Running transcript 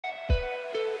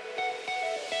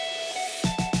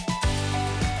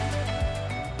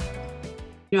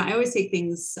I always take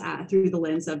things through the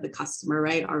lens of the customer,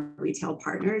 right? Our retail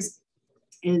partners.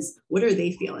 Is what are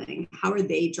they feeling? How are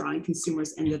they drawing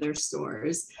consumers into their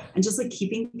stores? And just like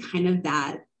keeping kind of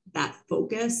that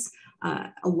focus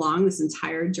along this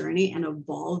entire journey and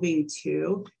evolving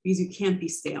too, because you can't be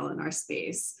stale in our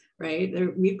space,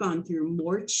 right? We've gone through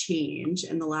more change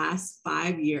in the last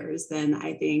 5 years than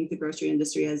I think the grocery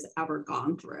industry has ever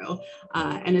gone through.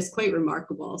 And it's quite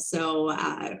remarkable. So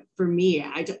for me,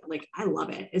 I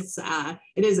love it.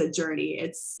 It is a journey.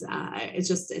 It's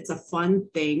a fun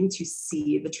thing to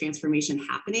see the transformation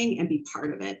happening and be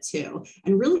part of it too,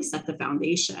 and really set the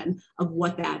foundation of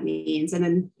what that means. And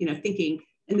then, thinking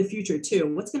in the future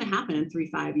too, what's going to happen in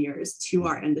 3-5 years to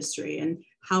our industry, and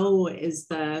how is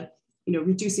the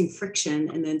reducing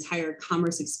friction in the entire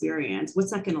commerce experience?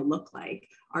 What's that going to look like?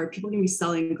 Are people going to be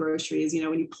selling groceries?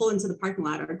 When you pull into the parking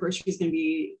lot, are groceries going to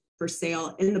be for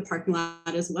sale in the parking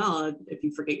lot as well? If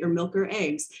you forget your milk or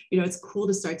eggs, it's cool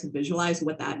to start to visualize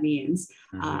what that means.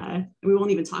 And we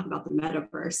won't even talk about the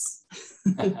metaverse.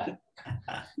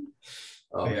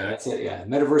 Oh yeah, that's it. Yeah,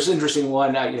 metaverse, interesting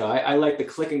one. I like the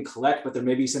click and collect, but there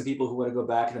may be some people who want to go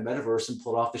back in the metaverse and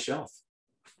pull it off the shelf.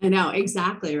 I know,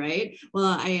 exactly, right?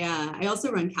 Well, I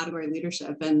also run category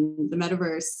leadership, and the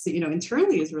metaverse,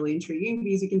 internally is really intriguing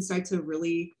because you can start to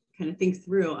really kind of think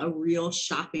through a real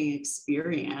shopping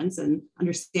experience and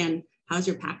understand how's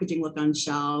your packaging look on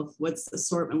shelf, what's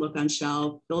assortment look on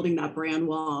shelf, building that brand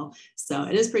wall. So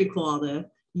it is pretty cool, all the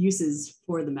uses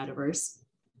for the metaverse.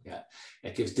 Yeah,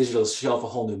 it gives digital shelf a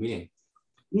whole new meaning.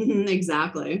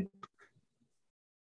 Exactly.